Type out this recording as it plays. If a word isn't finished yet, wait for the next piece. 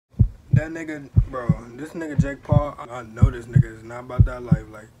that nigga, bro, this nigga Jake Paul, I know this nigga is not about that life.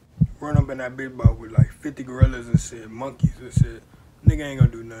 Like, run up in that big boat with like 50 gorillas and shit, monkeys and shit. Nigga ain't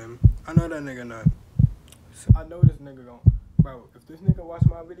gonna do nothing. I know that nigga not. I know this nigga gon', bro, if this nigga watch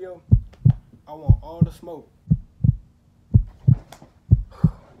my video, I want all the smoke.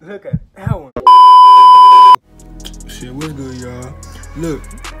 Look at that one. Shit, what's good, y'all? Look,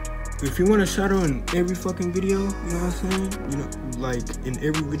 if you want a shout out in every fucking video, you know what I'm saying? You know, like in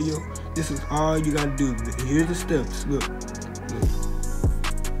every video, this is all you gotta do. Here's the steps. Look.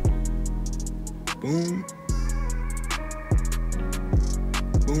 Boom.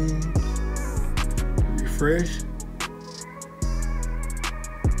 Boom. Refresh.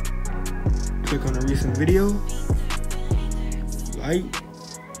 Click on the recent video. Like.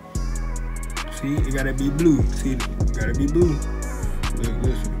 See, it gotta be blue. See, it gotta be blue. Look,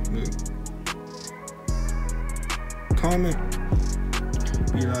 listen, look. Comment.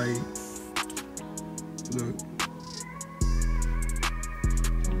 Be like, look.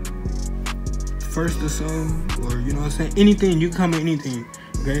 First or something, or you know what I'm saying? Anything, you comment anything,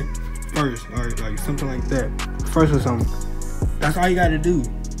 okay? First, or like something like that. First or something. That's all you gotta do.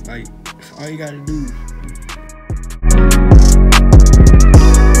 Like, that's all you gotta do.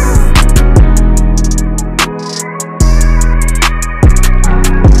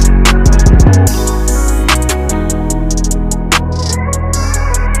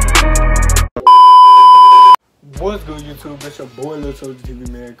 What's good, YouTube? It's your boy SouljaTv,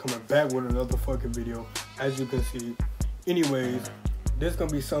 man, coming back with another fucking video, as you can see. Anyways, this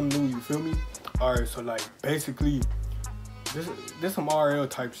gonna be something new, you feel me? Alright, so like basically this some RL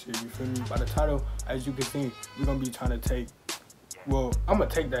type shit, you feel me? By the title, as you can see, we're gonna be trying to take, well, I'm gonna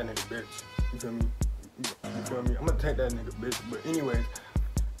take that nigga bitch, you feel me? You feel me? I'm gonna take that nigga bitch. But anyways,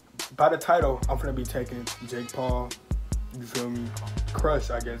 by the title, I'm gonna be taking Jake Paul, you feel me?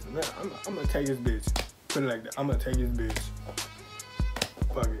 Crush, I guess. Man, I'm gonna take his bitch. Put it like that. I'm gonna take his bitch.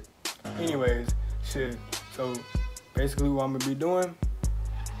 Fuck it. Anyways, shit. So basically what I'm gonna be doing,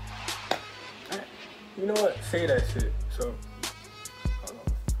 you know what? Say that shit. So hold on.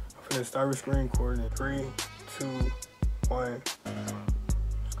 I'm finna start with screen recording. 3, 2, 1.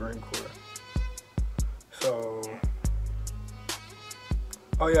 Screen record. So,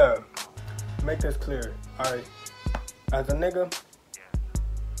 oh yeah. Make this clear. Alright. As a nigga,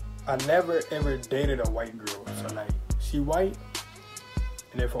 I never ever dated a white girl, so like, she white,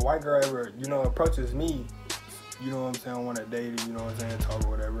 and if a white girl ever, you know, approaches me, you know what I'm saying, I want to date her, you know what I'm saying, talk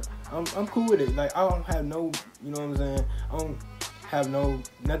or whatever, I'm cool with it. Like, I don't have no, you know what I'm saying, I don't have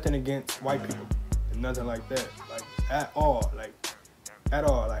nothing against white people, and nothing like that, like, at all, like, I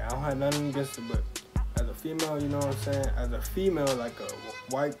don't have nothing against it, but as a female, you know what I'm saying, as a female, like a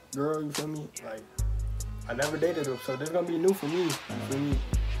white girl, you feel me, like, I never dated her, so this is gonna be new for me, you feel me?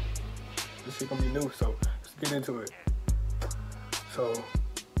 This shit gonna be new, so let's get into it. So,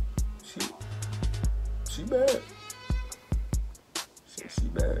 she bad. She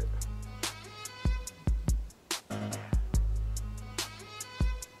bad.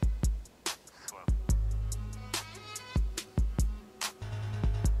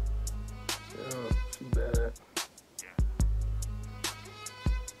 Yeah, she bad.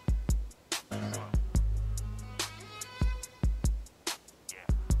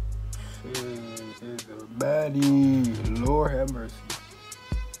 Is a baddie. Lord have mercy.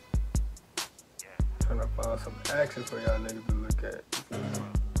 Trying to find some action for y'all niggas to look at.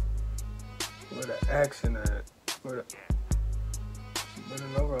 Where the action at? She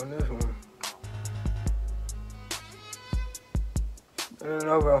bending over on this one. Bending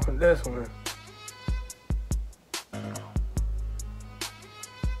over on this one.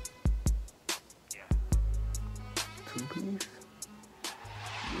 Two piece.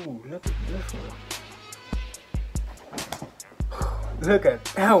 Ooh, look at this one. Look at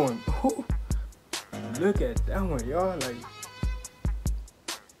that one. Ooh. Look at that one, y'all. Like,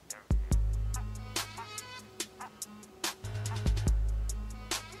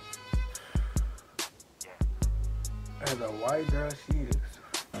 as a white girl, she is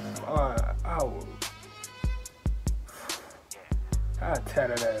fine. I tat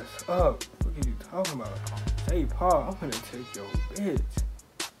that ass up. What are you talking about? Hey, Paul, I'm gonna take your bitch.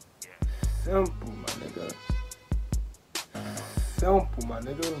 Simple, my nigga. Simple, my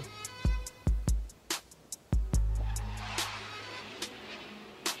nigga.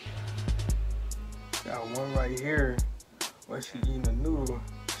 Got one right here where she eating a noodle.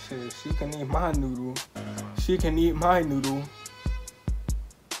 Shit, she can eat my noodle. She can eat my noodle.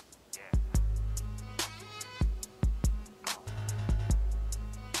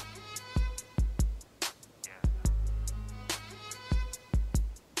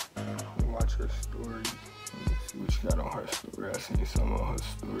 her story. Let me see what she got on her story. I seen some on her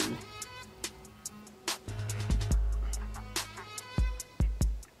story.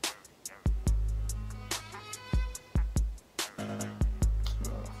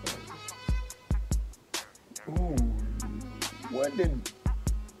 What did...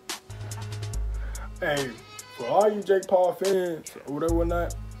 Hey, for all you Jake Paul fans, or whatever,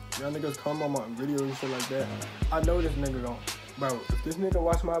 not, y'all niggas come on my videos and shit like that, I know this nigga gon'... Bro, if this nigga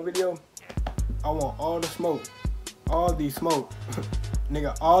watch my video, I want all the smoke. All the smoke.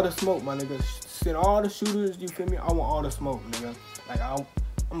 Nigga, all the smoke, my nigga. Send all the shooters, you feel me? I want all the smoke, nigga. Like,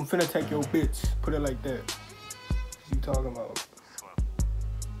 I'm finna take your bitch. Put it like that. What you talking about?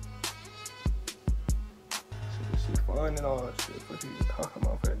 Shit fun and all that shit. What you talking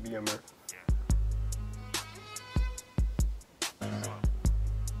about for that DMer?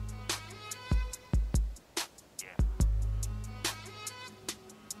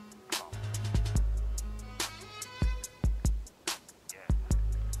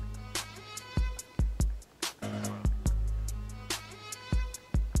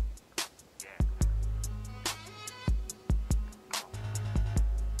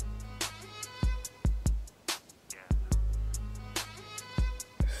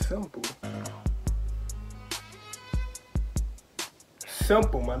 Simple.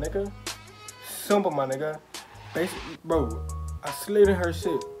 Simple, my nigga. Simple, my nigga. Basically, bro, I slid in her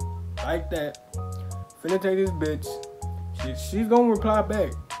shit like that. Finna take this bitch. She's gonna reply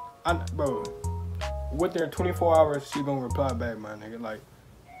back. Bro, within 24 hours, she's gonna reply back, my nigga. Like,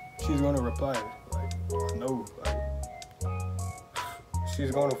 she's gonna reply. Like, I know. Like,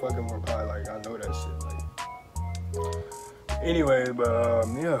 she's gonna fucking reply. Like, I know that shit. Like, anyway, but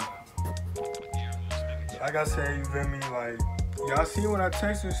yeah. Like I said, you feel me? Like, y'all see when I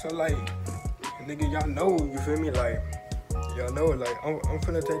text her, so like, nigga, y'all know, you feel me? Like, y'all know, like, I'm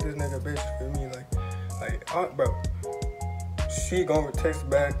finna take this nigga bitch, you feel me? Like, bro, she gonna text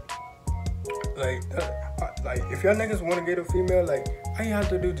back. Like, if y'all niggas wanna get a female, like, all you have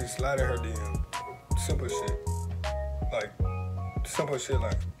to do is just slide in her DM. Simple shit. Like, simple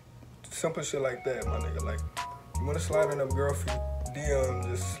shit like that, my nigga. Like, you wanna slide in a girl for DM,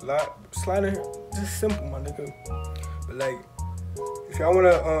 just slide in her, just simple, my nigga. But like, if y'all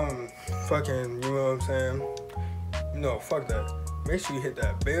wanna fucking, you know what I'm saying? You know, fuck that. Make sure you hit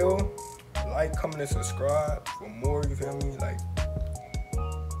that bell, like, comment, and subscribe for more. You feel me? Like,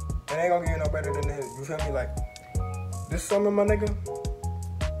 it ain't gonna get no better than this. You feel me? Like, this summer, my nigga.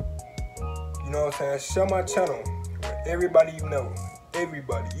 You know what I'm saying? Share my channel with everybody you know,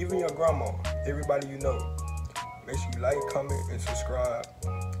 everybody, even your grandma, everybody you know. Make sure you like, comment, and subscribe.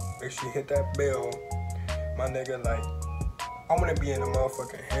 Make sure you hit that bell. My nigga, like, I wanna be in a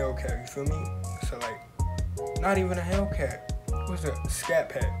motherfucking Hellcat, you feel me? So, like, not even a Hellcat. What's a Scat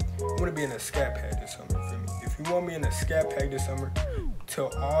Pack? I wanna be in a Scat Pack this summer, you feel me? If you want me in a Scat Pack this summer,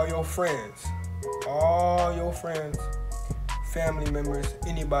 tell all your friends, family members,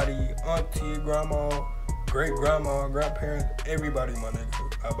 anybody, auntie, grandma, great grandma, grandparents, everybody, my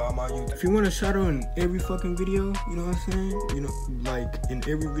nigga, about my YouTube. If you want a shout out in every fucking video, you know what I'm saying? You know, like, in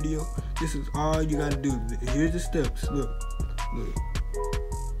every video, this is all you gotta do. Here's the steps. Look.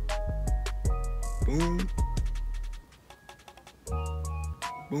 Boom.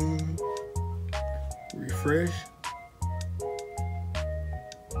 Boom. Refresh.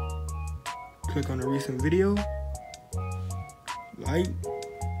 Click on the recent video. Like.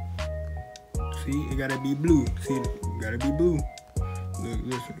 See, it gotta be blue. See, it gotta be blue. Look,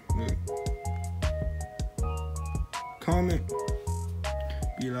 listen, look. Comment.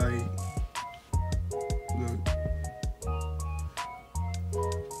 Be like, look.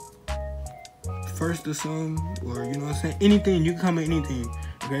 First or something, or you know what I'm saying? Anything, you can comment anything,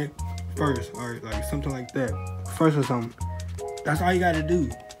 okay? First, or like something like that. First or something. That's all you gotta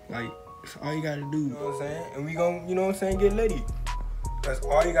do. Like, that's all you gotta do. You know what I'm saying? And we gon', you know what I'm saying, get litty. That's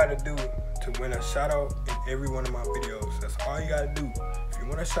all you gotta do to win a shout out in every one of my videos. That's all you gotta do. If you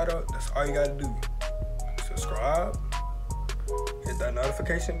want a shout out, that's all you gotta do. Subscribe, hit that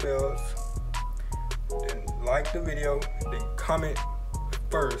notification bells, then like the video, then comment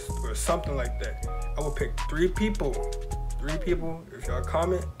first or something like that. I will pick 3 people. 3 people. If y'all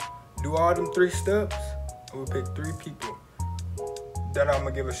comment, do all them 3 steps, I will pick 3 people that I'm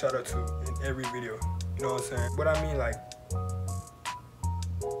gonna give a shout out to in every video. You know what I'm saying? What I mean, like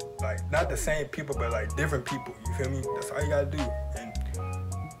not the same people, but like different people. You feel me? That's all you gotta do. And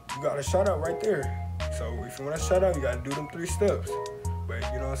you got a shout out right there. So if you want a shout out, you gotta do them 3 steps. But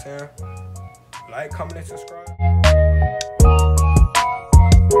you know what I'm saying? Like, comment, and subscribe.